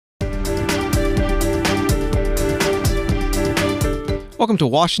Welcome to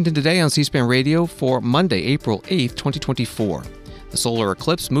Washington Today on C-SPAN Radio for Monday, April 8th, 2024. The solar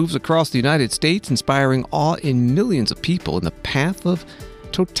eclipse moves across the United States, inspiring awe in millions of people in the path of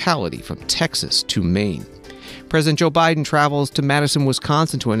totality from Texas to Maine. President Joe Biden travels to Madison,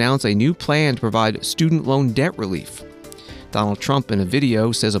 Wisconsin to announce a new plan to provide student loan debt relief. Donald Trump, in a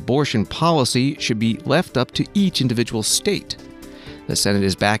video, says abortion policy should be left up to each individual state. The Senate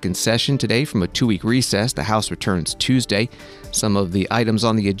is back in session today from a two-week recess. The House returns Tuesday. Some of the items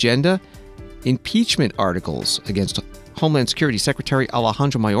on the agenda: impeachment articles against Homeland Security Secretary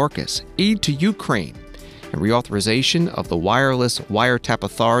Alejandro Mayorkas, aid to Ukraine, and reauthorization of the wireless wiretap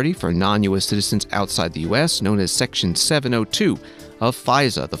authority for non-U.S. citizens outside the U.S., known as Section 702 of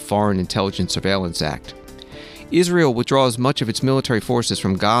FISA, the Foreign Intelligence Surveillance Act. Israel withdraws much of its military forces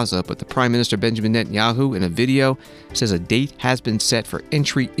from Gaza, but the Prime Minister Benjamin Netanyahu, in a video, says a date has been set for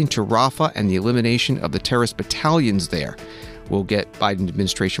entry into Rafah and the elimination of the terrorist battalions there. We'll get Biden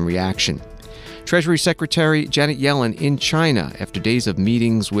administration reaction. Treasury Secretary Janet Yellen in China, after days of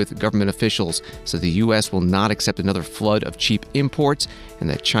meetings with government officials, said the U.S. will not accept another flood of cheap imports and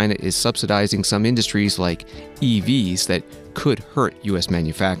that China is subsidizing some industries like EVs that could hurt U.S.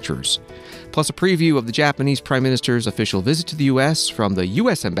 manufacturers. Plus a preview of the Japanese Prime Minister's official visit to the U.S. from the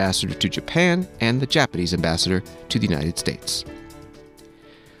U.S. ambassador to Japan and the Japanese ambassador to the United States.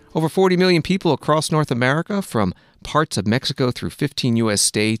 Over 40 million people across North America, from parts of Mexico through 15 U.S.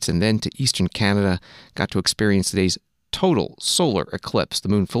 states and then to eastern Canada, got to experience today's total solar eclipse, the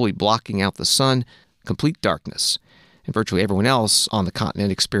moon fully blocking out the sun, complete darkness. And virtually everyone else on the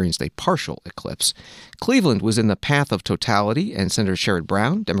continent experienced a partial eclipse. Cleveland was in the path of totality, and Senator Sherrod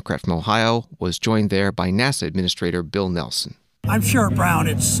Brown, Democrat from Ohio, was joined there by NASA Administrator Bill Nelson. I'm Sherrod Brown.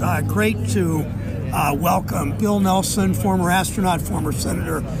 It's great to welcome Bill Nelson, former astronaut, former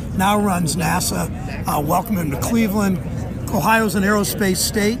senator, now runs NASA. Welcome him to Cleveland. Ohio's an aerospace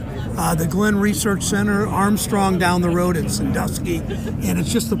state. The Glenn Research Center, Armstrong down the road in Sandusky, and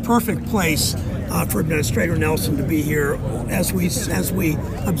it's just the perfect place for Administrator Nelson to be here as we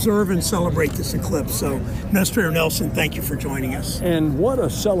observe and celebrate this eclipse. So, Administrator Nelson, thank you for joining us. And what a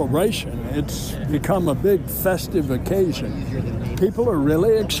celebration. It's become a big festive occasion. People are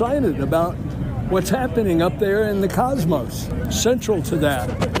really excited about what's happening up there in the cosmos. Central to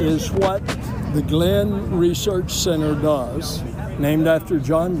that is what the Glenn Research Center does, named after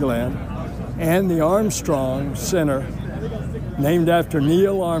John Glenn, and the Armstrong Center, named after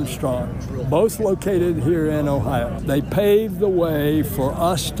Neil Armstrong, both located here in Ohio. They paved the way for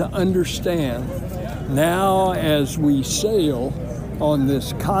us to understand now as we sail on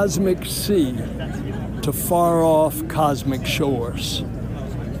this cosmic sea to far-off cosmic shores.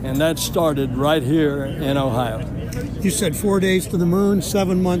 And that started right here in Ohio. You said 4 days to the moon,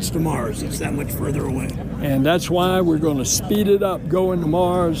 7 months to Mars. It's that much further away. And that's why we're going to speed it up going to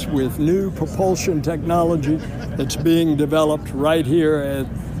Mars with new propulsion technology that's being developed right here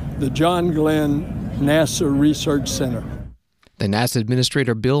at the John Glenn NASA Research Center. The NASA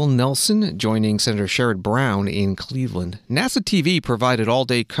Administrator Bill Nelson joining Senator Sherrod Brown in Cleveland. NASA TV provided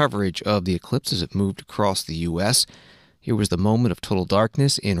all-day coverage of the eclipse as it moved across the U.S. Here was the moment of total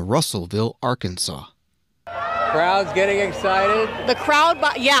darkness in Russellville, Arkansas. Crowd's getting excited. The crowd,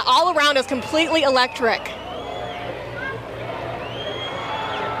 all around is completely electric.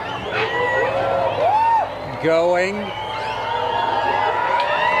 Going.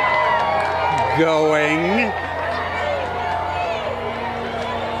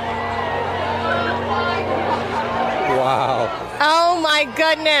 Wow. Oh my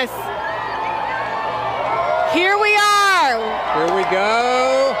goodness. Here we are. Here we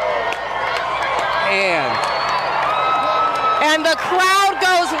go. And the crowd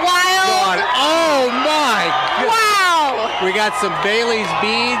goes wild. Oh my goodness. Wow. We got some Bailey's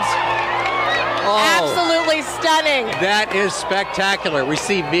beads. Oh, absolutely stunning. That is spectacular. We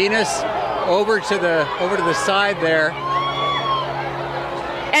see Venus over to the side there.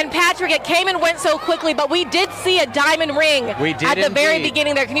 And Patrick, it came and went so quickly, but we did see a diamond ring at the very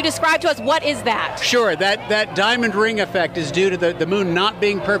beginning there. Can you describe to us what is that? Sure. That diamond ring effect is due to the moon not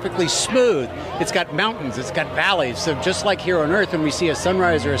being perfectly smooth. It's got mountains, it's got valleys. So just like here on Earth, when we see a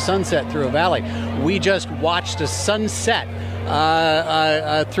sunrise or a sunset through a valley, we just watched a sunset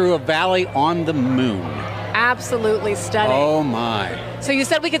through a valley on the moon. Absolutely stunning. Oh my. So you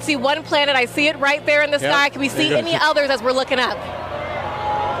said we could see one planet. I see it right there in the sky. Can we see any others as we're looking up?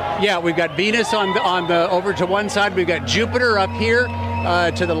 Yeah, we've got Venus on the over to one side. We've got Jupiter up here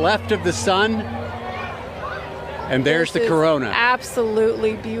to the left of the sun. And there's the corona.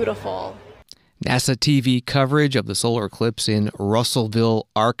 Absolutely beautiful. NASA TV coverage of the solar eclipse in Russellville,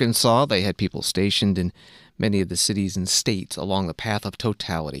 Arkansas. They had people stationed in many of the cities and states along the path of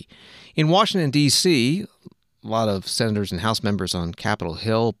totality. In Washington, D.C., a lot of senators and House members on Capitol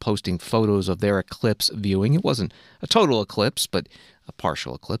Hill posting photos of their eclipse viewing. It wasn't a total eclipse, but a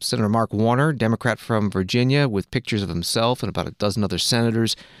partial eclipse. Senator Mark Warner, Democrat from Virginia, with pictures of himself and about a dozen other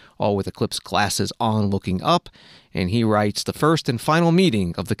senators, all with eclipse glasses on looking up. And he writes, the first and final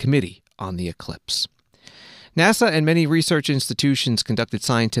meeting of the committee on the eclipse. NASA and many research institutions conducted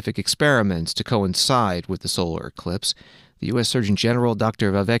scientific experiments to coincide with the solar eclipse. The U.S. Surgeon General,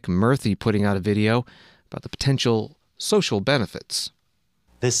 Dr. Vivek Murthy, putting out a video about the potential social benefits.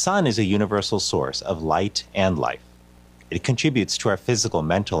 The sun is a universal source of light and life. It contributes to our physical,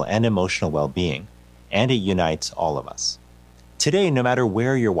 mental, and emotional well-being, and it unites all of us. Today, no matter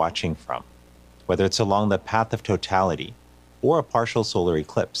where you're watching from, whether it's along the path of totality or a partial solar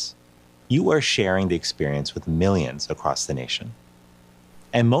eclipse, you are sharing the experience with millions across the nation.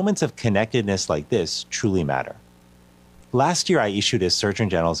 And moments of connectedness like this truly matter. Last year, I issued a Surgeon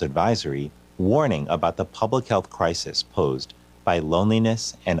General's advisory warning about the public health crisis posed by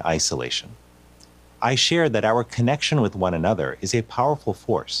loneliness and isolation. I shared that our connection with one another is a powerful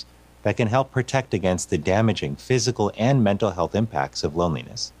force that can help protect against the damaging physical and mental health impacts of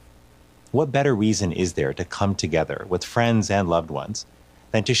loneliness. What better reason is there to come together with friends and loved ones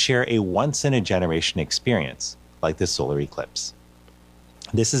than to share a once-in-a-generation experience like the solar eclipse?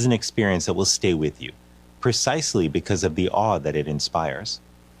 This is an experience that will stay with you, precisely because of the awe that it inspires.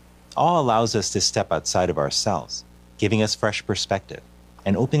 Awe allows us to step outside of ourselves, giving us fresh perspective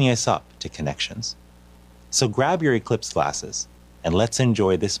and opening us up to connections. So grab your eclipse glasses and let's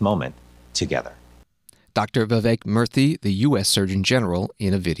enjoy this moment together. Dr. Vivek Murthy, the U.S. Surgeon General,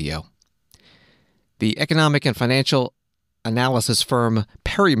 in a video. The economic and financial analysis firm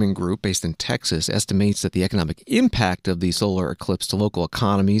Perryman Group, based in Texas, estimates that the economic impact of the solar eclipse to local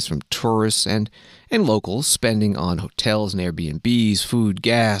economies from tourists and locals spending on hotels and Airbnbs, food,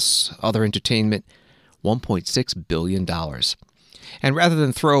 gas, other entertainment, $1.6 billion. And rather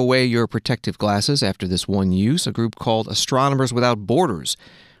than throw away your protective glasses after this one use, a group called Astronomers Without Borders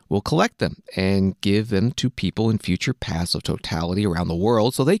will collect them and give them to people in future paths of totality around the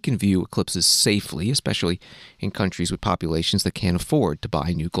world so they can view eclipses safely, especially in countries with populations that can't afford to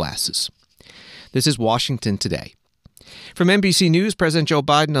buy new glasses. This is Washington Today. From NBC News, President Joe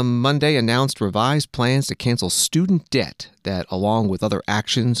Biden on Monday announced revised plans to cancel student debt that, along with other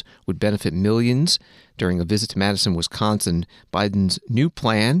actions, would benefit millions. During a visit to Madison, Wisconsin, Biden's new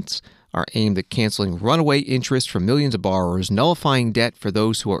plans are aimed at canceling runaway interest from millions of borrowers, nullifying debt for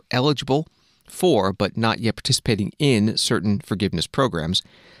those who are eligible for but not yet participating in certain forgiveness programs,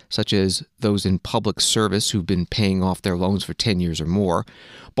 such as those in public service who've been paying off their loans for 10 years or more,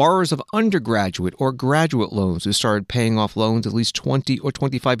 borrowers of undergraduate or graduate loans who started paying off loans at least 20 or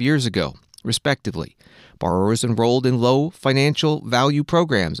 25 years ago, respectively, borrowers enrolled in low financial value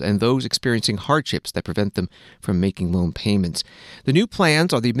programs, and those experiencing hardships that prevent them from making loan payments. The new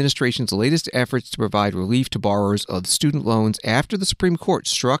plans are the administration's latest efforts to provide relief to borrowers of student loans after the Supreme Court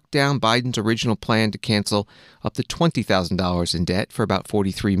struck down Biden's original plan to cancel up to $20,000 in debt for about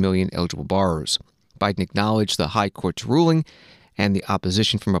 43 million eligible borrowers. Biden acknowledged the high court's ruling and the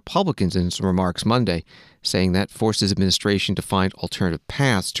opposition from Republicans in his remarks Monday, saying that forced his administration to find alternative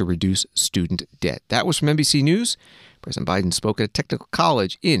paths to reduce student debt. That was from NBC News. President Biden spoke at a technical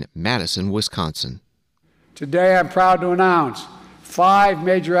college in Madison, Wisconsin. Today, I'm proud to announce 5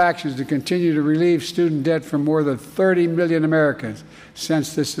 major actions to continue to relieve student debt for more than 30 million Americans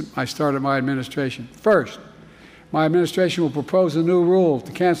since I started my administration. First, my administration will propose a new rule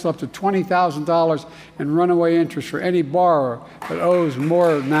to cancel up to $20,000 in runaway interest for any borrower that owes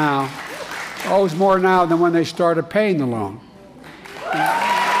more now than when they started paying the loan.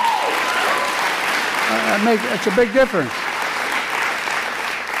 That's a big difference.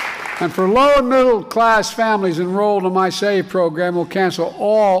 And for low and middle class families enrolled in my SAVE program, we'll cancel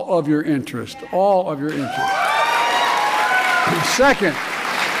all of your interest, Second,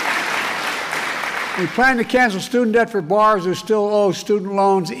 we plan to cancel student debt for borrowers who still owe student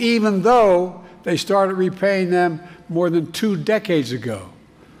loans even though they started repaying them more than 2 decades ago.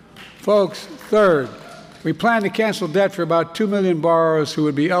 Folks, third, we plan to cancel debt for about 2 million borrowers who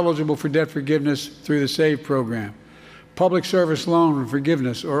would be eligible for debt forgiveness through the SAVE program, public service loan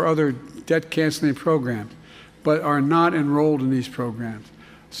forgiveness, or other debt canceling programs, but are not enrolled in these programs.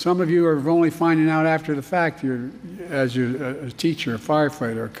 Some of you are only finding out after the fact, as you're a teacher, a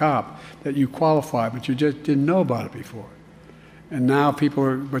firefighter, a cop, that you qualify, but you just didn't know about it before. And now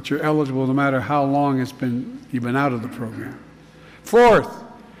but you're eligible no matter how long you've been out of the program. Fourth,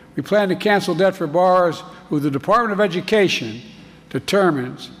 We plan to cancel debt for borrowers who the Department of Education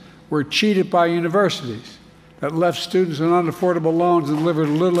determines were cheated by universities that left students on unaffordable loans and delivered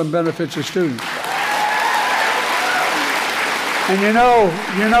little in benefits to students. And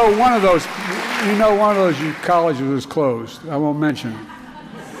one of those colleges was closed. I won't mention it.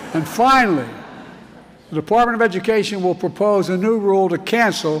 And finally, the Department of Education will propose a new rule to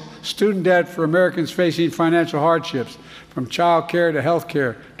cancel student debt for Americans facing financial hardships, from child care to health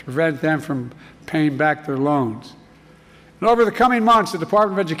care, to prevent them from paying back their loans. And over the coming months, the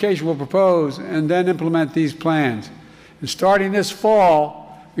Department of Education will propose and then implement these plans. And starting this fall,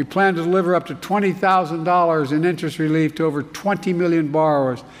 we plan to deliver up to $20,000 in interest relief to over 20 million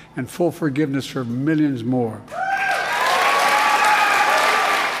borrowers and full forgiveness for millions more.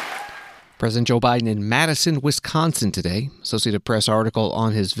 President Joe Biden in Madison, Wisconsin today. Associated Press article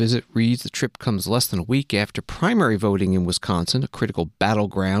on his visit reads the trip comes less than a week after primary voting in Wisconsin, a critical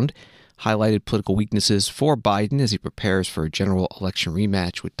battleground, highlighted political weaknesses for Biden as he prepares for a general election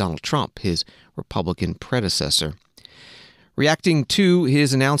rematch with Donald Trump, his Republican predecessor. Reacting to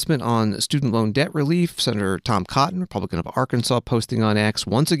his announcement on student loan debt relief, Senator Tom Cotton, Republican of Arkansas, posting on X,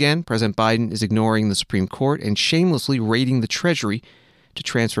 once again, President Biden is ignoring the Supreme Court and shamelessly raiding the Treasury to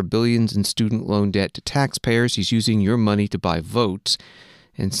transfer billions in student loan debt to taxpayers. He's using your money to buy votes.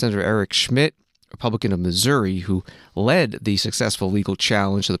 And Senator Eric Schmitt, Republican of Missouri, who led the successful legal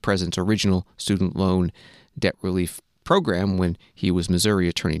challenge to the president's original student loan debt relief program when he was Missouri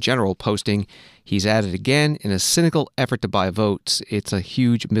Attorney General, posting, he's at it again in a cynical effort to buy votes. It's a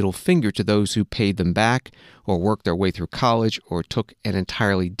huge middle finger to those who paid them back or worked their way through college or took an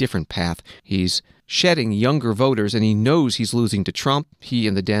entirely different path. He's shedding younger voters, and he knows he's losing to Trump. He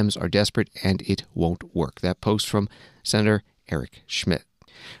and the Dems are desperate, and it won't work. That post from Senator Eric Schmitt.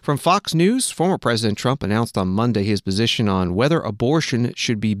 From Fox News, former President Trump announced on Monday his position on whether abortion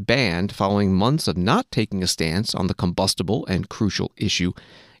should be banned following months of not taking a stance on the combustible and crucial issue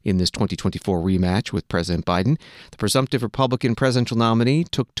in this 2024 rematch with President Biden. The presumptive Republican presidential nominee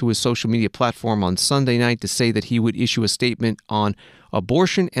took to his social media platform on Sunday night to say that he would issue a statement on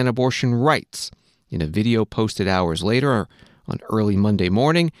abortion and abortion rights. In a video posted hours later on early Monday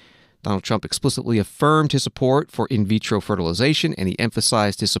morning, Donald Trump explicitly affirmed his support for in vitro fertilization, and he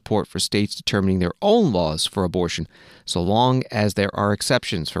emphasized his support for states determining their own laws for abortion, so long as there are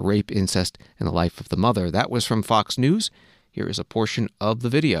exceptions for rape, incest, and the life of the mother. That was from Fox News. Here is a portion of the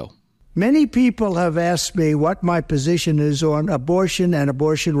video. Many people have asked me what my position is on abortion and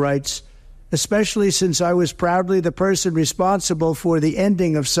abortion rights, especially since I was proudly the person responsible for the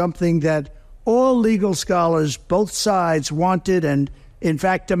ending of something that all legal scholars, both sides, wanted and, in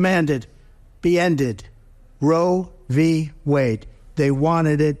fact, demanded be ended. Roe v. Wade. They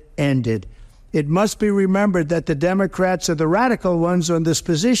wanted it ended. It must be remembered that the Democrats are the radical ones on this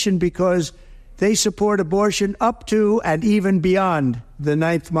position because they support abortion up to and even beyond the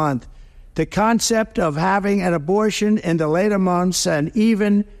 9th month. The concept of having an abortion in the later months and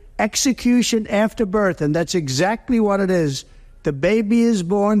even execution after birth, and that's exactly what it is. The baby is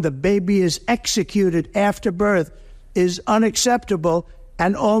born, the baby is executed after birth, is unacceptable,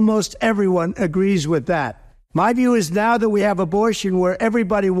 and almost everyone agrees with that. My view is now that we have abortion where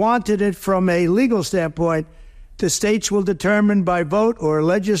everybody wanted it from a legal standpoint, the states will determine by vote or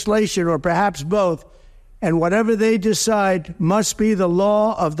legislation or perhaps both, and whatever they decide must be the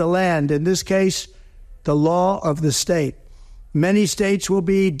law of the land, in this case, the law of the state. Many states will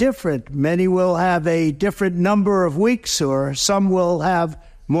be different. Many will have a different number of weeks, or some will have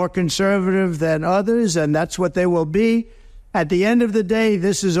more conservative than others, and that's what they will be. At the end of the day,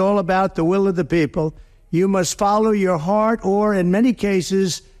 this is all about the will of the people. You must follow your heart or, in many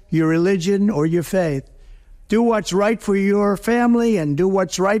cases, your religion or your faith. Do what's right for your family and do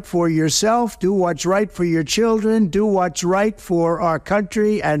what's right for yourself. Do what's right for your children. Do what's right for our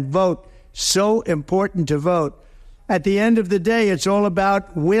country and vote. So important to vote. At the end of the day, it's all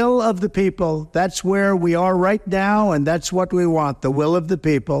about will of the people. That's where we are right now, and that's what we want, the will of the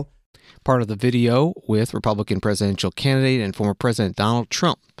people. Part of the video with Republican presidential candidate and former President Donald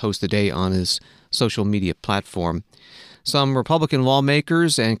Trump posted today on his social media platform. Some Republican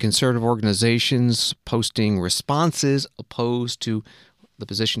lawmakers and conservative organizations posting responses opposed to the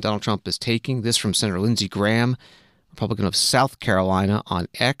position Donald Trump is taking. This from Senator Lindsey Graham, Republican of South Carolina, on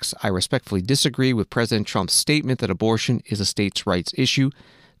X. I respectfully disagree with President Trump's statement that abortion is a states' rights issue.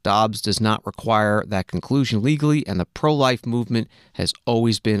 Dobbs does not require that conclusion legally, and the pro-life movement has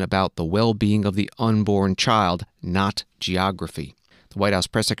always been about the well-being of the unborn child, not geography. The White House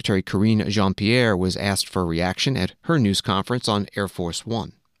Press Secretary Karine Jean-Pierre was asked for a reaction at her news conference on Air Force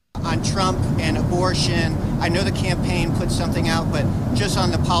One. on Trump and abortion. I know the campaign put something out, but just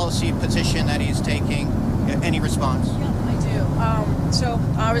on the policy position that he's taking, any response? Yeah, I do. So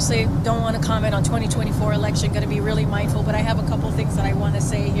obviously don't want to comment on 2024 election, going to be really mindful, but I have a couple things that I want to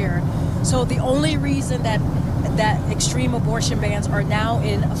say here. So the only reason that extreme abortion bans are now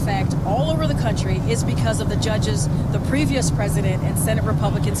in effect all over the country is because of the judges the previous president and Senate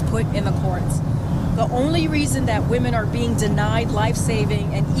Republicans put in the courts. The only reason that women are being denied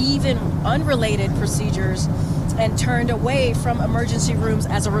life-saving and even unrelated procedures and turned away from emergency rooms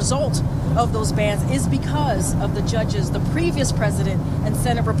as a result of those bans is because of the judges the previous president and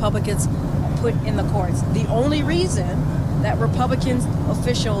Senate Republicans put in the courts. The only reason that Republican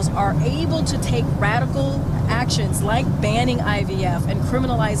officials are able to take radical actions like banning IVF and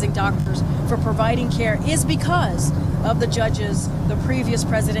criminalizing doctors for providing care is because of the judges the previous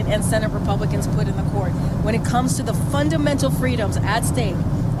president and Senate Republicans put in the court. When it comes to the fundamental freedoms at stake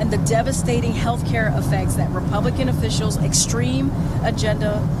and the devastating health care effects that Republican officials' extreme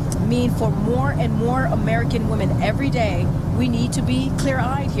agenda mean for more and more American women every day, we need to be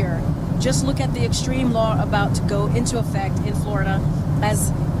clear-eyed here. Just look at the extreme law about to go into effect in Florida, as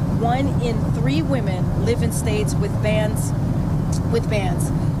 1 in 3 women live in states with bans.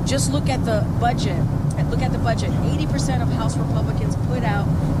 Just look at the budget. 80% of House Republicans put out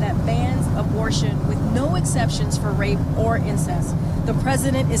that bans abortion with no exceptions for rape or incest. The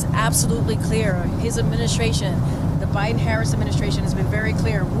president is absolutely clear. His administration, the Biden-Harris administration, has been very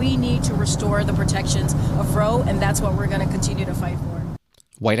clear. We need to restore the protections of Roe, and that's what we're going to continue to fight for.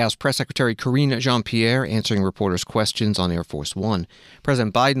 White House Press Secretary Karine Jean-Pierre answering reporters' questions on Air Force One.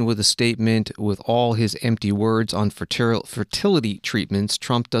 President Biden with a statement with all his empty words on fertility treatments.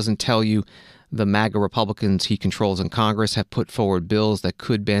 Trump doesn't tell you the MAGA Republicans he controls in Congress have put forward bills that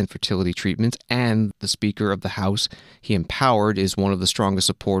could ban fertility treatments, and the Speaker of the House he empowered is one of the strongest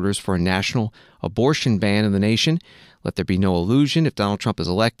supporters for a national abortion ban in the nation. Let there be no illusion. If Donald Trump is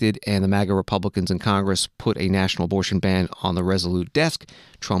elected and the MAGA Republicans in Congress put a national abortion ban on the Resolute desk,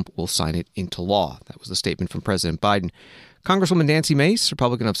 Trump will sign it into law. That was the statement from President Biden. Congresswoman Nancy Mace,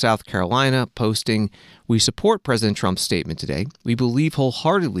 Republican of South Carolina, posting, "We support President Trump's statement today. We believe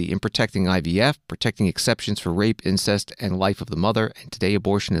wholeheartedly in protecting IVF, protecting exceptions for rape, incest, and life of the mother, and today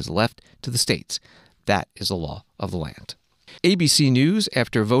abortion is left to the states. That is the law of the land." ABC News,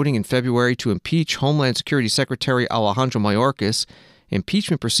 after voting in February to impeach Homeland Security Secretary Alejandro Mayorkas,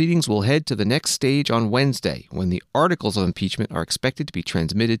 impeachment proceedings will head to the next stage on Wednesday, when the articles of impeachment are expected to be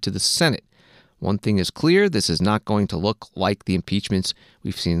transmitted to the Senate. One thing is clear, this is not going to look like the impeachments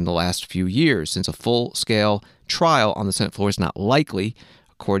we've seen in the last few years, since a full-scale trial on the Senate floor is not likely,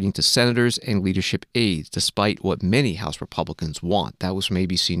 according to senators and leadership aides, despite what many House Republicans want. That was from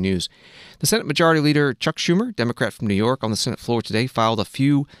ABC News. The Senate Majority Leader Chuck Schumer, Democrat from New York, on the Senate floor today, filed a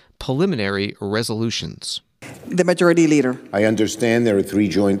few preliminary resolutions. The Majority Leader. I understand there are 3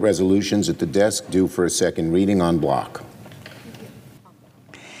 joint resolutions at the desk due for a second reading en bloc.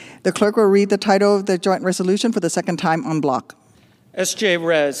 The clerk will read the title of the joint resolution for the second time en bloc. S.J.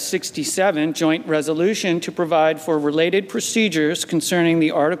 Res. 67, Joint Resolution to provide for related procedures concerning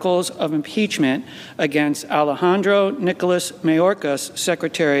the articles of impeachment against Alejandro Nicolas Mayorkas,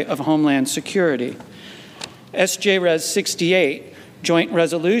 Secretary of Homeland Security. S.J. Res. 68, Joint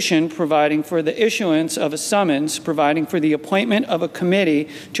Resolution providing for the issuance of a summons, providing for the appointment of a committee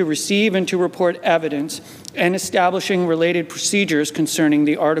to receive and to report evidence, and establishing related procedures concerning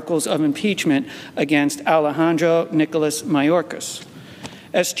the articles of impeachment against Alejandro Nicolas Mayorkas.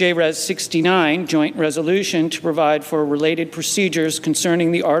 S.J. Res. 69, Joint Resolution to provide for related procedures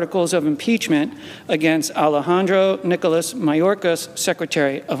concerning the articles of impeachment against Alejandro Nicolas Mayorkas,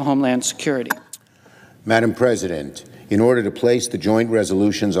 Secretary of Homeland Security. Madam President, in order to place the joint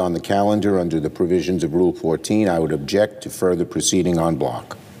resolutions on the calendar under the provisions of Rule 14, I would object to further proceeding en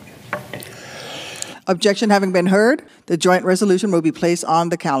bloc. Objection having been heard, the joint resolution will be placed on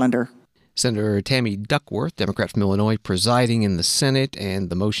the calendar. Senator Tammy Duckworth, Democrat from Illinois, presiding in the Senate, and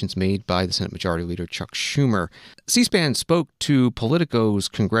the motions made by the Senate Majority Leader Chuck Schumer. C-SPAN spoke to Politico's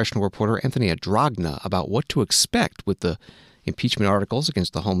congressional reporter Anthony Adragna about what to expect with the impeachment articles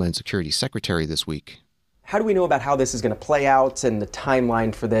against the Homeland Security Secretary this week. How do we know about how this is going to play out and the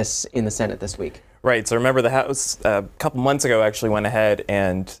timeline for this in the Senate this week? Right. So remember, the House a couple months ago actually went ahead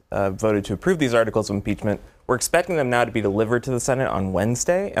and voted to approve these articles of impeachment. We're expecting them now to be delivered to the Senate on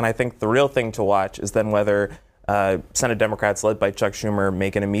Wednesday. And I think the real thing to watch is then whether Senate Democrats led by Chuck Schumer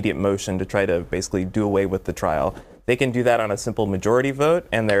make an immediate motion to try to basically do away with the trial. They can do that on a simple majority vote.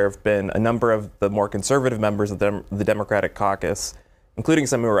 And there have been a number of the more conservative members of the Democratic caucus, including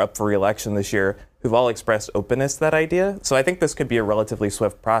some who are up for re-election this year, who've all expressed openness to that idea. So I think this could be a relatively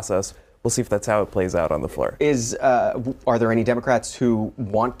swift process. We'll see if that's how it plays out on the floor. Are there any Democrats who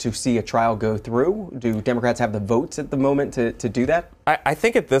want to see a trial go through? Do Democrats have the votes at the moment to do that? I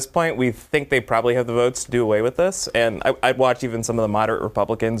think at this point, we think they probably have the votes to do away with this. And I'd watch even some of the moderate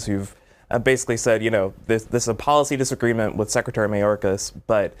Republicans who've basically said, this is a policy disagreement with Secretary Mayorkas,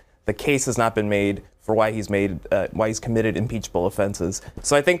 but the case has not been made for why he's committed impeachable offenses.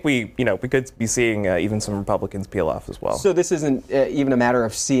 So I think we could be seeing even some Republicans peel off as well. So this isn't even a matter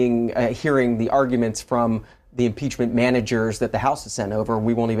of hearing the arguments from the impeachment managers that the House has sent over.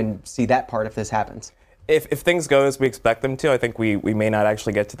 We won't even see that part if this happens. If things go as we expect them to, I think we may not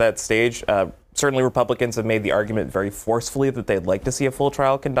actually get to that stage. Certainly Republicans have made the argument very forcefully that they'd like to see a full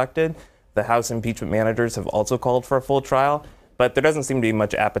trial conducted. The House impeachment managers have also called for a full trial. But there doesn't seem to be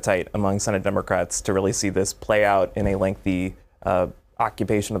much appetite among Senate Democrats to really see this play out in a lengthy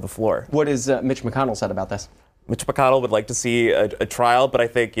occupation of the floor. What has Mitch McConnell said about this? Mitch McConnell would like to see a trial, but I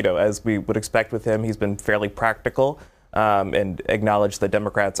think, as we would expect with him, he's been fairly practical and acknowledged that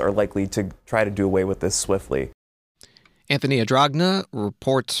Democrats are likely to try to do away with this swiftly. Anthony Adragna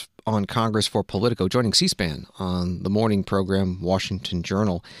reports on Congress for Politico, joining C-SPAN on the morning program Washington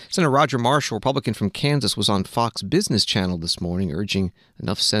Journal. Senator Roger Marshall, Republican from Kansas, was on Fox Business Channel this morning, urging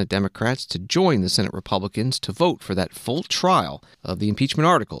enough Senate Democrats to join the Senate Republicans to vote for that full trial of the impeachment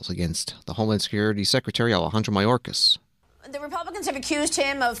articles against the Homeland Security Secretary Alejandro Mayorkas. The Republicans have accused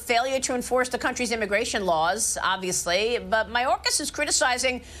him of failure to enforce the country's immigration laws, obviously, but Mayorkas is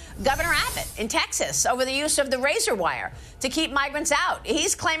criticizing Governor Abbott in Texas over the use of the razor wire to keep migrants out.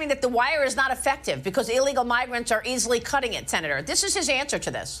 He's claiming that the wire is not effective because illegal migrants are easily cutting it, Senator. This is his answer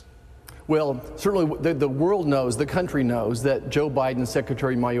to this. Well, certainly the world knows, the country knows that Joe Biden and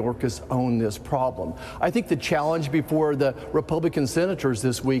Secretary Mayorkas own this problem. I think the challenge before the Republican senators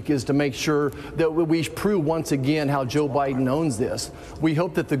this week is to make sure that we prove once again how Joe Biden owns this. We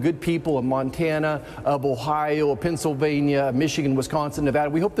hope that the good people of Montana, of Ohio, of Pennsylvania, Michigan, Wisconsin, Nevada,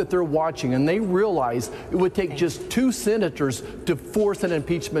 we hope that they're watching and they realize it would take just 2 senators to force an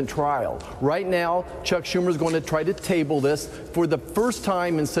impeachment trial. Right now, Chuck Schumer is going to try to table this. For the first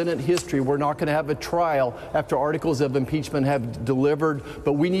time in Senate history, we're not going to have a trial after articles of impeachment have delivered,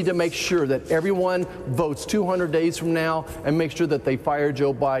 but we need to make sure that everyone votes 200 days from now and make sure that they fire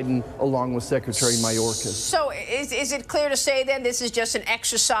Joe Biden along with Secretary Mayorkas. So is it clear to say then this is just an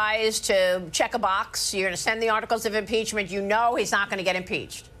exercise to check a box? You're going to send the articles of impeachment. You know he's not going to get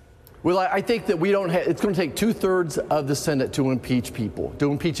impeached. Well, I think that it's going to take 2/3 of the Senate to impeach people,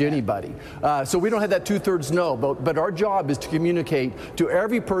 to impeach anybody. So we don't have that 2/3 no, but our job is to communicate to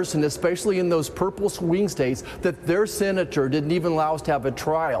every person, especially in those purple swing states, that their senator didn't even allow us to have a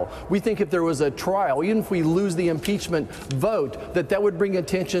trial. We think if there was a trial, even if we lose the impeachment vote, that would bring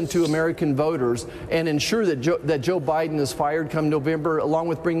attention to American voters and ensure that Joe Biden is fired come November, along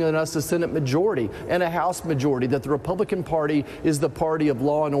with bringing us a Senate majority and a House majority, that the Republican Party is the party of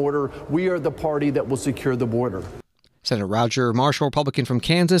law and order. We are the party that will secure the border. Senator Roger Marshall, Republican from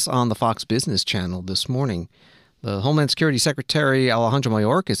Kansas, on the Fox Business Channel this morning. The Homeland Security Secretary Alejandro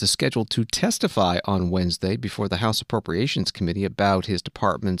Mayorkas is scheduled to testify on Wednesday before the House Appropriations Committee about his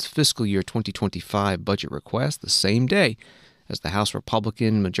department's fiscal year 2025 budget request the same day as the House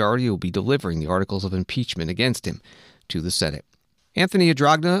Republican majority will be delivering the articles of impeachment against him to the Senate. Anthony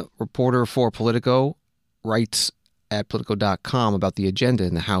Adragna, reporter for Politico, writes at Politico.com about the agenda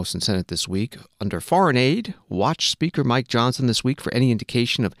in the House and Senate this week. Under foreign aid, watch Speaker Mike Johnson this week for any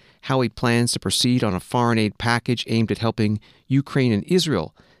indication of how he plans to proceed on a foreign aid package aimed at helping Ukraine and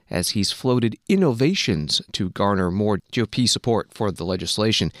Israel, as he's floated innovations to garner more GOP support for the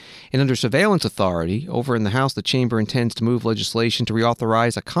legislation. And under surveillance authority, over in the House, the chamber intends to move legislation to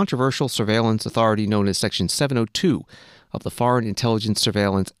reauthorize a controversial surveillance authority known as Section 702 of the Foreign Intelligence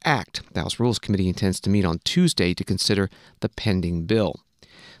Surveillance Act. The House Rules Committee intends to meet on Tuesday to consider the pending bill.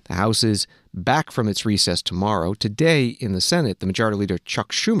 The House is back from its recess tomorrow. Today in the Senate, the Majority Leader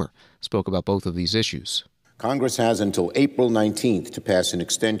Chuck Schumer spoke about both of these issues. Congress has until April 19th to pass an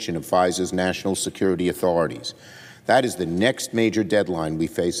extension of FISA's national security authorities. That is the next major deadline we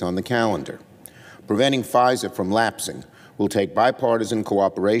face on the calendar. Preventing FISA from lapsing will take bipartisan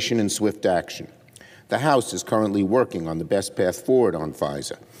cooperation and swift action. The House is currently working on the best path forward on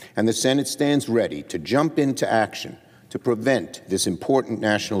FISA, and the Senate stands ready to jump into action to prevent this important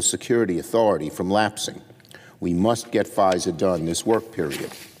national security authority from lapsing. We must get FISA done this work period.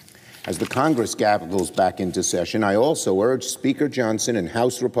 As the Congress gavels back into session, I also urge Speaker Johnson and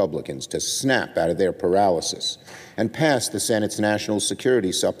House Republicans to snap out of their paralysis and pass the Senate's national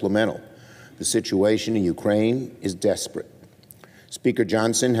security supplemental. The situation in Ukraine is desperate. Speaker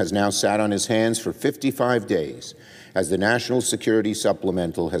Johnson has now sat on his hands for 55 days as the National Security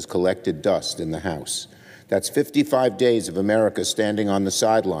Supplemental has collected dust in the House. That's 55 days of America standing on the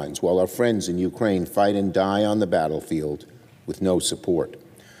sidelines while our friends in Ukraine fight and die on the battlefield with no support.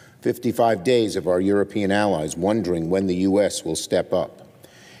 55 days of our European allies wondering when the U.S. will step up.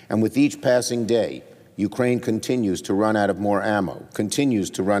 And with each passing day, Ukraine continues to run out of more ammo, continues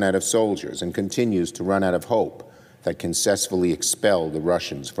to run out of soldiers, and continues to run out of hope that can successfully expel the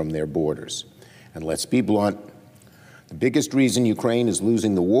Russians from their borders. And let's be blunt, the biggest reason Ukraine is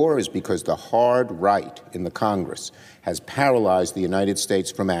losing the war is because the hard right in the Congress has paralyzed the United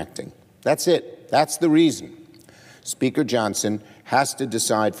States from acting. That's it. That's the reason. Speaker Johnson has to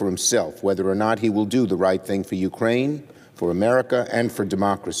decide for himself whether or not he will do the right thing for Ukraine, for America, and for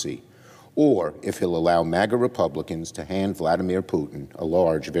democracy, or if he'll allow MAGA Republicans to hand Vladimir Putin a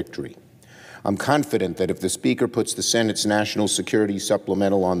large victory. I'm confident that if the Speaker puts the Senate's National Security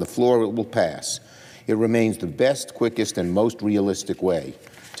Supplemental on the floor, it will pass. It remains the best, quickest, and most realistic way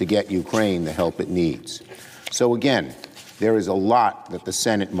to get Ukraine the help it needs. So again, there is a lot that the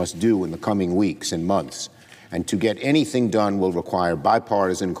Senate must do in the coming weeks and months, and to get anything done will require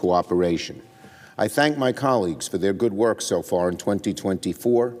bipartisan cooperation. I thank my colleagues for their good work so far in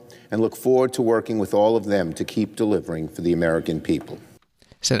 2024 and look forward to working with all of them to keep delivering for the American people.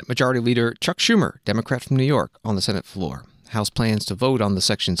 Senate Majority Leader Chuck Schumer, Democrat from New York, on the Senate floor. House plans to vote on the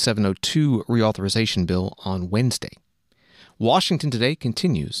Section 702 reauthorization bill on Wednesday. Washington Today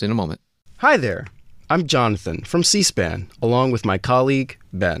continues in a moment. Hi there. I'm Jonathan from C-SPAN, along with my colleague,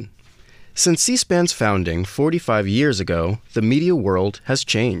 Ben. Since C-SPAN's founding 45 years ago, the media world has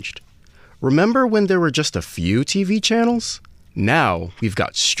changed. Remember when there were just a few TV channels? Now we've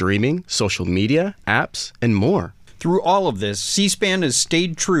got streaming, social media, apps, and more. Through all of this, C-SPAN has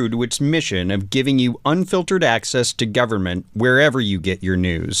stayed true to its mission of giving you unfiltered access to government wherever you get your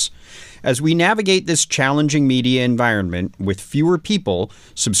news. As we navigate this challenging media environment with fewer people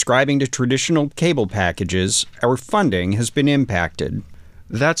subscribing to traditional cable packages, our funding has been impacted.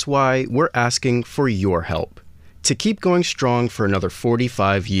 That's why we're asking for your help to keep going strong for another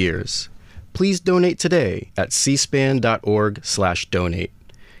 45 years. Please donate today at cspan.org/donate.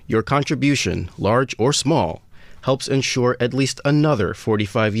 Your contribution, large or small, helps ensure at least another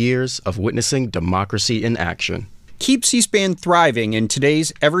 45 years of witnessing democracy in action. Keep C-SPAN thriving in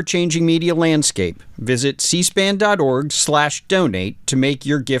today's ever-changing media landscape. Visit cspan.org/donate to make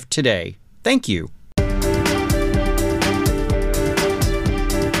your gift today. Thank you.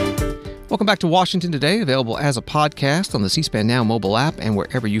 Welcome back to Washington Today, available as a podcast on the C-SPAN Now mobile app and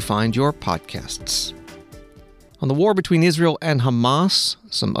wherever you find your podcasts. On the war between Israel and Hamas,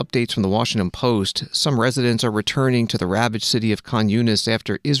 some updates from the Washington Post. Some residents are returning to the ravaged city of Khan Yunis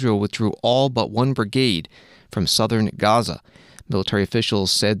after Israel withdrew all but one brigade from southern Gaza. Military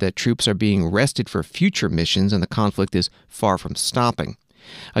officials said that troops are being rested for future missions and the conflict is far from stopping.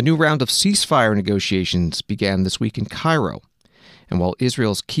 A new round of ceasefire negotiations began this week in Cairo. And while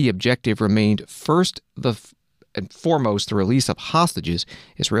Israel's key objective remained first and foremost the release of hostages,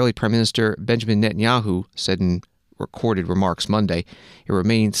 Israeli Prime Minister Benjamin Netanyahu said in recorded remarks Monday, it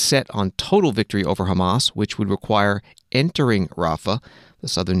remains set on total victory over Hamas, which would require entering Rafah, the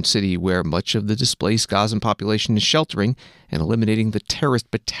southern city where much of the displaced Gazan population is sheltering, and eliminating the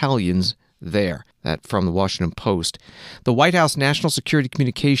terrorist battalions there. That from the Washington Post. The White House National Security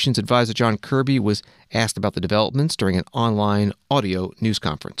Communications Advisor John Kirby was asked about the developments during an online audio news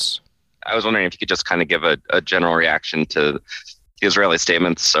conference. I was wondering if you could just kind of give a general reaction to the Israeli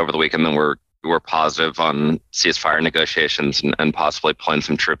statements over the weekend that were positive on ceasefire negotiations and possibly pulling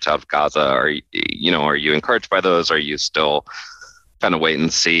some troops out of Gaza. Are you encouraged by those? Are you still kind of wait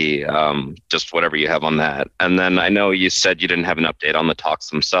and see? Just whatever you have on that. And then I know you said you didn't have an update on the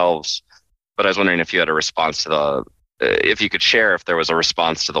talks themselves, but I was wondering if you had a response to if you could share if there was a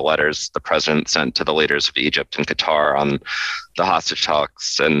response to the letters the president sent to the leaders of Egypt and Qatar on the hostage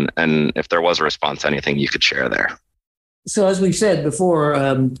talks, and if there was a response, anything you could share there. So as we've said before,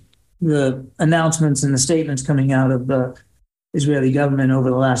 the announcements and the statements coming out of the Israeli government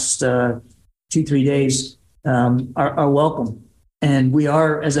over the last 2-3 days are welcome. And we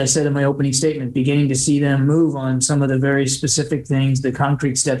are, as I said in my opening statement, beginning to see them move on some of the very specific things, the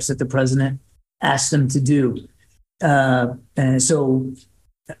concrete steps that the president asked them to do. And so,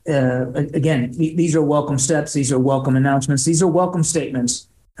 again, these are welcome steps. These are welcome announcements. These are welcome statements.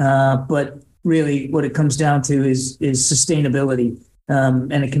 But really what it comes down to is sustainability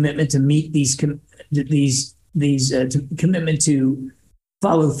and a commitment to meet commitment to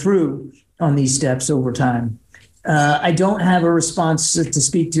follow through on these steps over time. I don't have a response to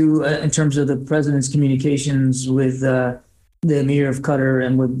speak to in terms of the president's communications with the Emir of Qatar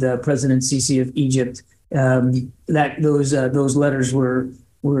and with President Sisi of Egypt. That those letters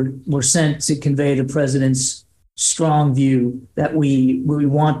were sent to convey the president's strong view that we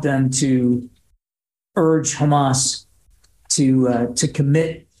want them to urge Hamas to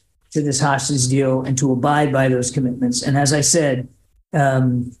commit to this hostage deal and to abide by those commitments. And as I said,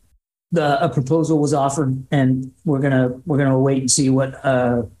 a proposal was offered, and we're gonna wait and see what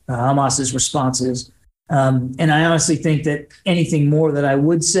Hamas's response is. And I honestly think that anything more that I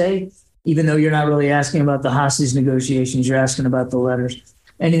would say, even though you're not really asking about the hostage negotiations, you're asking about the letters.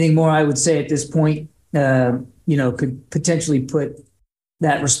 Anything more I would say at this point, could potentially put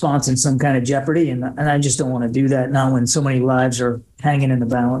that response in some kind of jeopardy. And I just don't want to do that now when so many lives are hanging in the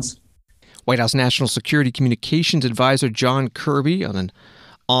balance. White House National Security Communications Advisor John Kirby on an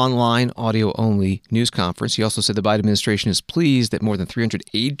online audio-only news conference. He also said the Biden administration is pleased that more than 300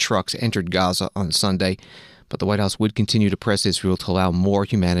 aid trucks entered Gaza on Sunday, but the White House would continue to press Israel to allow more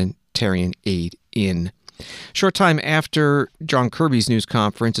humanitarian aid in. Short time after John Kirby's news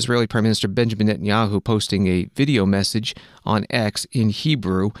conference, Israeli Prime Minister Benjamin Netanyahu posting a video message on X in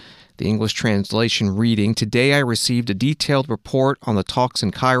Hebrew. The English translation reading, "Today I received a detailed report on the talks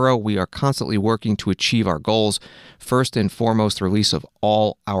in Cairo. We are constantly working to achieve our goals. First and foremost, the release of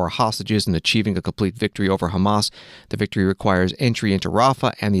all our hostages and achieving a complete victory over Hamas. The victory requires entry into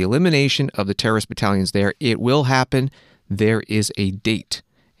Rafah and the elimination of the terrorist battalions there. It will happen. There is a date."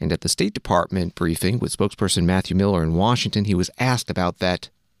 And at the State Department briefing with spokesperson Matthew Miller in Washington, he was asked about that.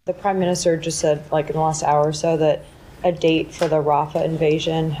 The Prime Minister just said, in the last hour or so, that a date for the Rafah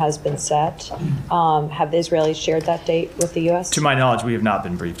invasion has been set. Have the Israelis shared that date with the U.S.? To my knowledge, we have not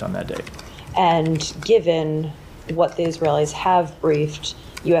been briefed on that date. And given what the Israelis have briefed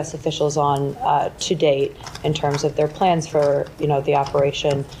U.S. officials on to date in terms of their plans for, the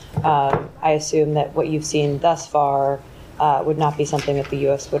operation, I assume that what you've seen thus far would not be something that the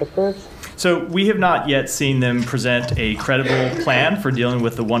U.S. would approve? So we have not yet seen them present a credible plan for dealing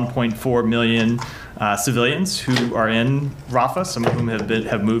with the 1.4 million civilians who are in Rafah, some of whom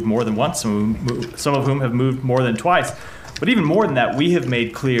have moved more than once, some of whom have moved more than twice. But even more than that, we have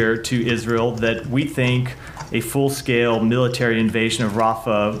made clear to Israel that we think a full-scale military invasion of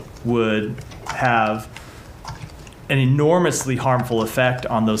Rafah would have an enormously harmful effect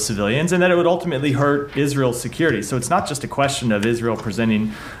on those civilians, and that it would ultimately hurt Israel's security. So it's not just a question of Israel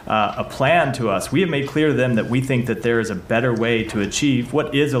presenting a plan to us. We have made clear to them that we think that there is a better way to achieve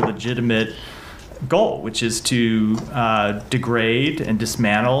what is a legitimate goal, which is to degrade and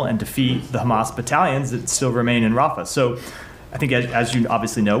dismantle and defeat the Hamas battalions that still remain in Rafah. So I think, as you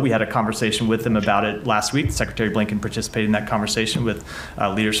obviously know, we had a conversation with them about it last week. Secretary Blinken participated in that conversation with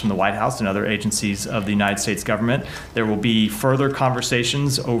leaders from the White House and other agencies of the United States government. There will be further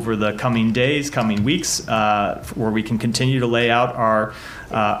conversations over the coming days, coming weeks, where we can continue to lay out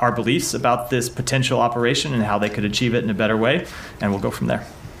our beliefs about this potential operation and how they could achieve it in a better way, and we'll go from there.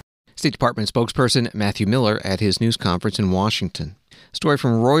 State Department spokesperson Matthew Miller at his news conference in Washington. Story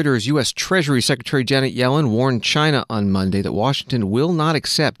from Reuters. U.S. Treasury Secretary Janet Yellen warned China on Monday that Washington will not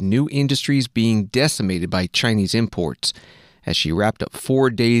accept new industries being decimated by Chinese imports, as she wrapped up 4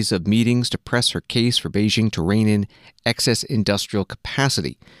 days of meetings to press her case for Beijing to rein in excess industrial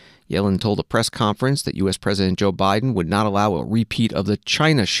capacity. Yellen told a press conference that U.S. President Joe Biden would not allow a repeat of the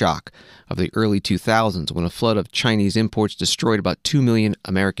China shock of the early 2000s, when a flood of Chinese imports destroyed about 2 million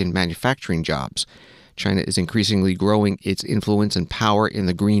American manufacturing jobs. China is increasingly growing its influence and power in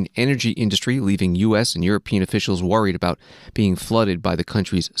the green energy industry, leaving U.S. and European officials worried about being flooded by the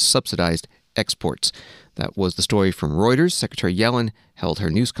country's subsidized exports. That was the story from Reuters. Secretary Yellen held her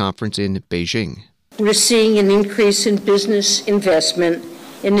news conference in Beijing. We're seeing an increase in business investment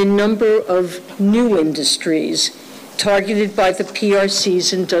in a number of new industries targeted by the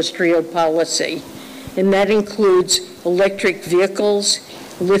PRC's industrial policy, and that includes electric vehicles,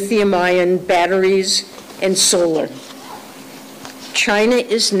 lithium-ion batteries, and solar. China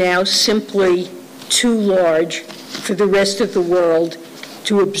is now simply too large for the rest of the world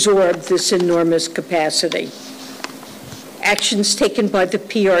to absorb this enormous capacity. Actions taken by the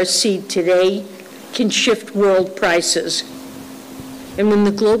PRC today can shift world prices. And when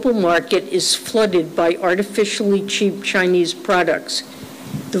the global market is flooded by artificially cheap Chinese products,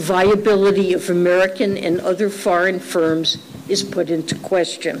 the viability of American and other foreign firms is put into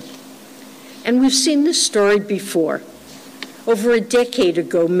question. And we've seen this story before. Over a decade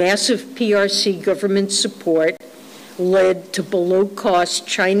ago, massive PRC government support led to below-cost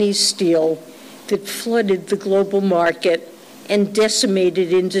Chinese steel that flooded the global market and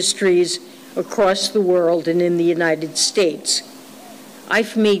decimated industries across the world and in the United States.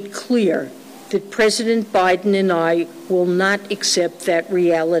 I've made clear that President Biden and I will not accept that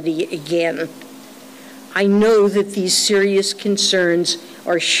reality again. I know that these serious concerns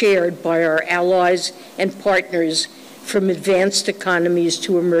are shared by our allies and partners from advanced economies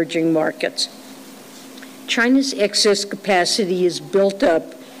to emerging markets. China's excess capacity is built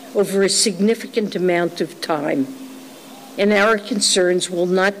up over a significant amount of time, and our concerns will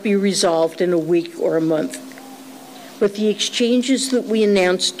not be resolved in a week or a month. But the exchanges that we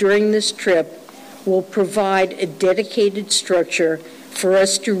announced during this trip will provide a dedicated structure for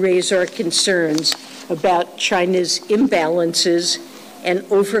us to raise our concerns about China's imbalances and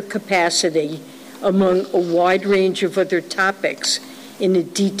overcapacity among a wide range of other topics in a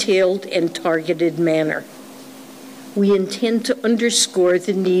detailed and targeted manner. We intend to underscore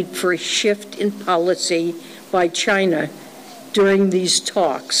the need for a shift in policy by China during these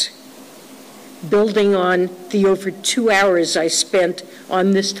talks, building on the over 2 hours I spent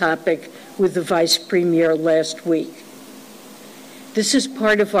on this topic with the Vice Premier last week. This is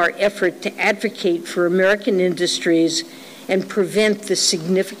part of our effort to advocate for American industries and prevent the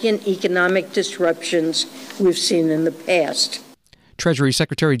significant economic disruptions we've seen in the past. Treasury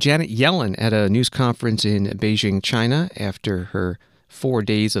Secretary Janet Yellen at a news conference in Beijing, China, after her 4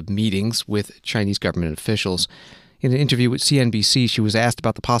 days of meetings with Chinese government officials. In an interview with CNBC, she was asked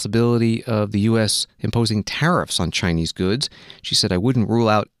about the possibility of the U.S. imposing tariffs on Chinese goods. She said, "I wouldn't rule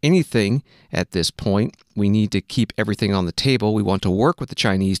out anything at this point. We need to keep everything on the table. We want to work with the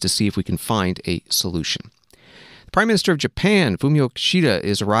Chinese to see if we can find a solution." The Prime Minister of Japan, Fumio Kishida,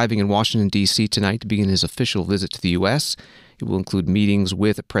 is arriving in Washington, D.C. tonight to begin his official visit to the U.S. It will include meetings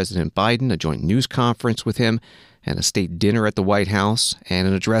with President Biden, a joint news conference with him, and a state dinner at the White House, and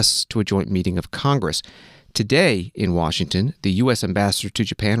an address to a joint meeting of Congress. Today in Washington, the U.S. Ambassador to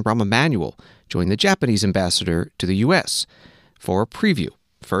Japan, Rahm Emanuel, joined the Japanese ambassador to the U.S. for a preview.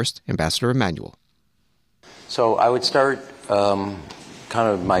 First, Ambassador Emanuel. So I would start I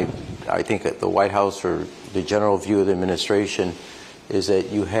think at the White House, or the general view of the administration, is that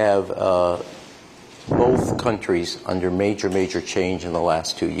you have both countries under major change in the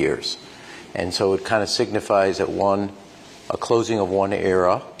last 2 years. And so it kind of signifies that a closing of one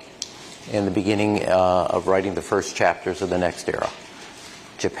era and the beginning of writing the first chapters of the next era.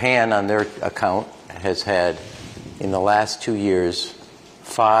 Japan, on their account, has had, in the last 2 years,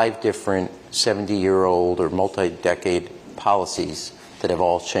 5 different 70-year-old or multi-decade policies that have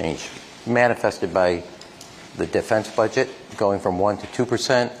all changed, manifested by the defense budget going from 1% to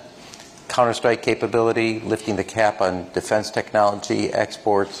 2%, counterstrike capability, lifting the cap on defense technology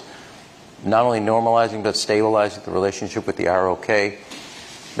exports, not only normalizing but stabilizing the relationship with the ROK.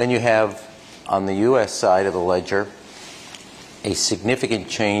 Then you have, on the U.S. side of the ledger, a significant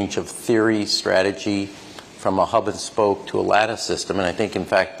change of theory, strategy, from a hub and spoke to a lattice system. And I think, in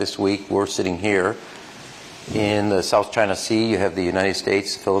fact, this week we're sitting here in the South China Sea. You have the United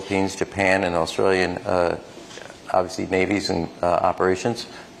States, Philippines, Japan, and Australian, obviously, navies and operations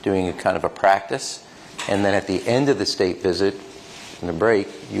doing a kind of a practice. And then at the end of the state visit, in the break,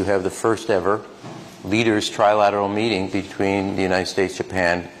 you have the first ever leaders trilateral meeting between the United States,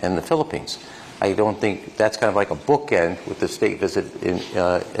 Japan, and the Philippines. I don't think that's kind of like a bookend with the state visit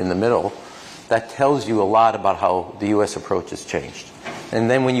in the middle. That tells you a lot about how the U.S. approach has changed. And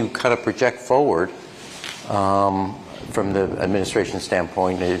then when you kind of project forward from the administration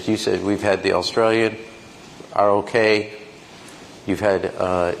standpoint, as you said, we've had the Australian ROK, you've had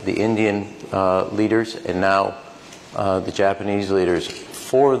the Indian leaders, and now the Japanese leaders.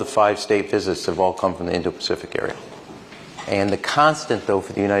 4 of the 5 state visits have all come from the Indo-Pacific area. And the constant, though,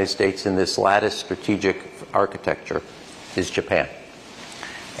 for the United States in this lattice strategic architecture is Japan.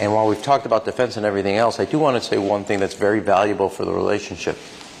 And while we've talked about defense and everything else, I do want to say one thing that's very valuable for the relationship.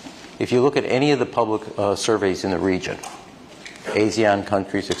 If you look at any of the public surveys in the region, ASEAN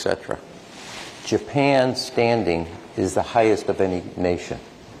countries, etc., Japan's standing is the highest of any nation.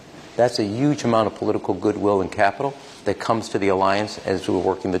 That's a huge amount of political goodwill and capital that comes to the alliance as we're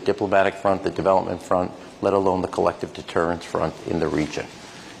working the diplomatic front, the development front, let alone the collective deterrence front in the region.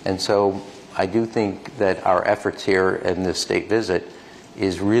 And so I do think that our efforts here in this state visit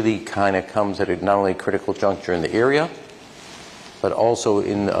is really kind of comes at a not only critical juncture in the area, but also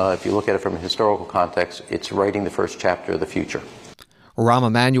in, if you look at it from a historical context, it's writing the first chapter of the future. Rahm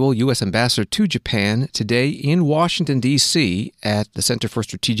Emanuel, U.S. Ambassador to Japan, today in Washington, D.C. at the Center for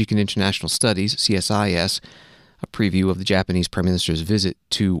Strategic and International Studies, CSIS, a preview of the Japanese Prime Minister's visit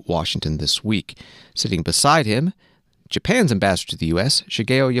to Washington this week. Sitting beside him, Japan's ambassador to the U.S.,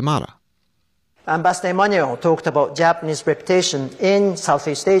 Shigeo Yamada. Ambassador Emanuel talked about Japanese reputation in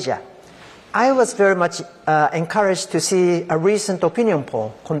Southeast Asia. I was very much encouraged to see a recent opinion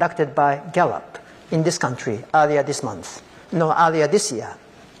poll conducted by Gallup in this country earlier this year.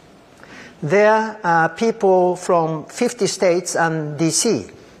 There, people from 50 states and D.C.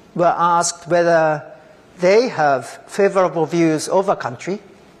 were asked whether they have favorable views of a country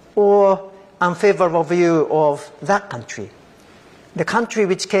or unfavorable view of that country. The country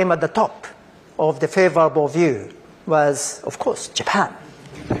which came at the top of the favorable view was, of course, Japan.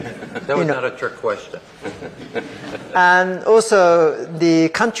 That was not a trick question. And also, the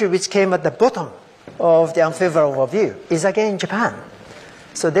country which came at the bottom of the unfavorable view is again Japan.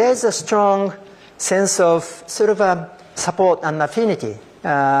 So there's a strong sense of sort of a support and affinity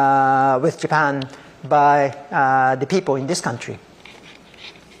with Japan by the people in this country.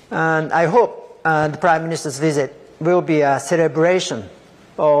 And I hope the Prime Minister's visit will be a celebration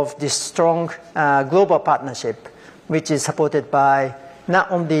of this strong global partnership, which is supported by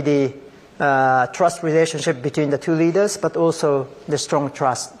not only the trust relationship between the two leaders, but also the strong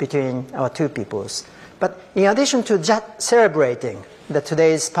trust between our two peoples. But in addition to just celebrating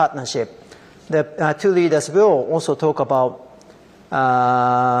today's partnership, the two leaders will also talk about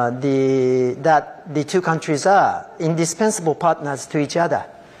that the two countries are indispensable partners to each other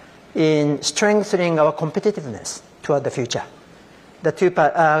in strengthening our competitiveness toward the future. The two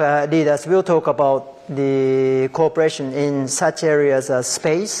leaders will talk about the cooperation in such areas as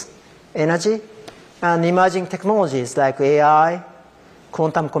space, energy, and emerging technologies like AI,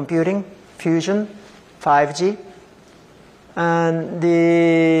 quantum computing, fusion, 5G. And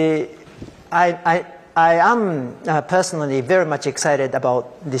I am personally very much excited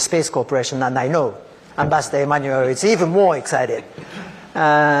about the space cooperation, and I know Ambassador Emmanuel is even more excited.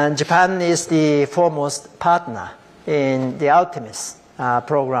 And Japan is the foremost partner in the Artemis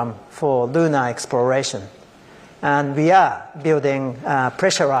program for lunar exploration. And we are building a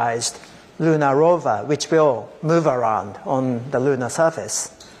pressurized lunar rover, which will move around on the lunar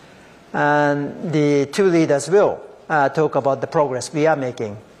surface. And the two leaders will talk about the progress we are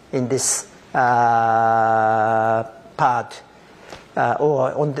making in this part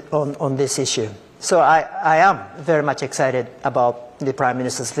or on this issue. So I am very much excited about the Prime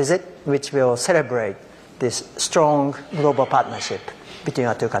Minister's visit, which will celebrate this strong global partnership between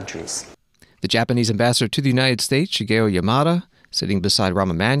our two countries. The Japanese ambassador to the United States, Shigeo Yamada, sitting beside Rahm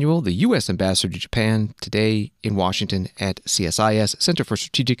Emanuel, the U.S. ambassador to Japan, today in Washington at CSIS, Center for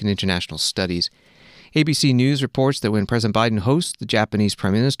Strategic and International Studies. ABC News reports that when President Biden hosts the Japanese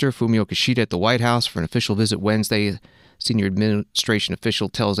Prime Minister Fumio Kishida at the White House for an official visit Wednesday, a senior administration official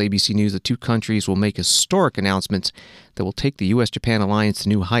tells ABC News the two countries will make historic announcements that will take the U.S.-Japan alliance to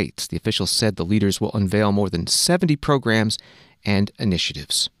new heights. The official said the leaders will unveil more than 70 programs and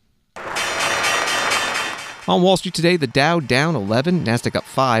initiatives. On Wall Street today, the Dow down 11, Nasdaq up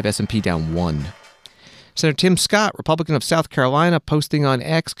 5, S&P down 1. Senator Tim Scott, Republican of South Carolina, posting on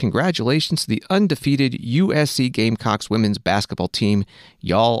X, congratulations to the undefeated USC Gamecocks women's basketball team.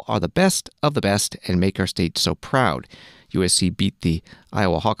 Y'all are the best of the best and make our state so proud. USC beat the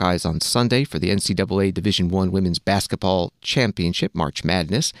Iowa Hawkeyes on Sunday for the NCAA Division I Women's Basketball Championship, March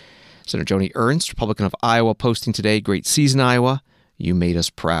Madness. Senator Joni Ernst, Republican of Iowa, posting today, great season, Iowa. You made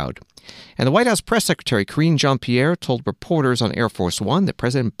us proud. And the White House press secretary, Karine Jean-Pierre, told reporters on Air Force One that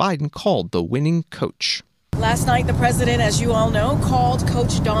President Biden called the winning coach. Last night, the president, as you all know, called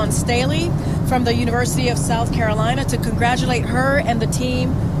Coach Dawn Staley from the University of South Carolina to congratulate her and the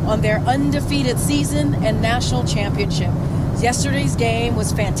team on their undefeated season and national championship. Yesterday's game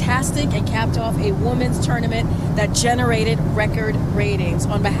was fantastic and capped off a women's tournament that generated record ratings.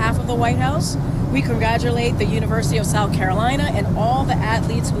 On behalf of the White House, we congratulate the University of South Carolina and all the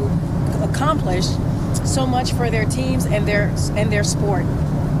athletes who accomplished so much for their teams and their sport.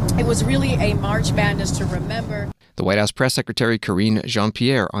 It was really a March Madness to remember. The White House press secretary, Karine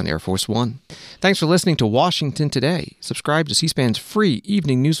Jean-Pierre, on Air Force One. Thanks for listening to Washington Today. Subscribe to C-SPAN's free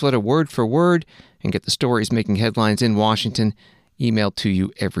evening newsletter Word for Word and get the stories making headlines in Washington emailed to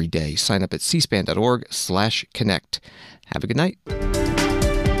you every day. Sign up at cspan.org/connect. Have a good night.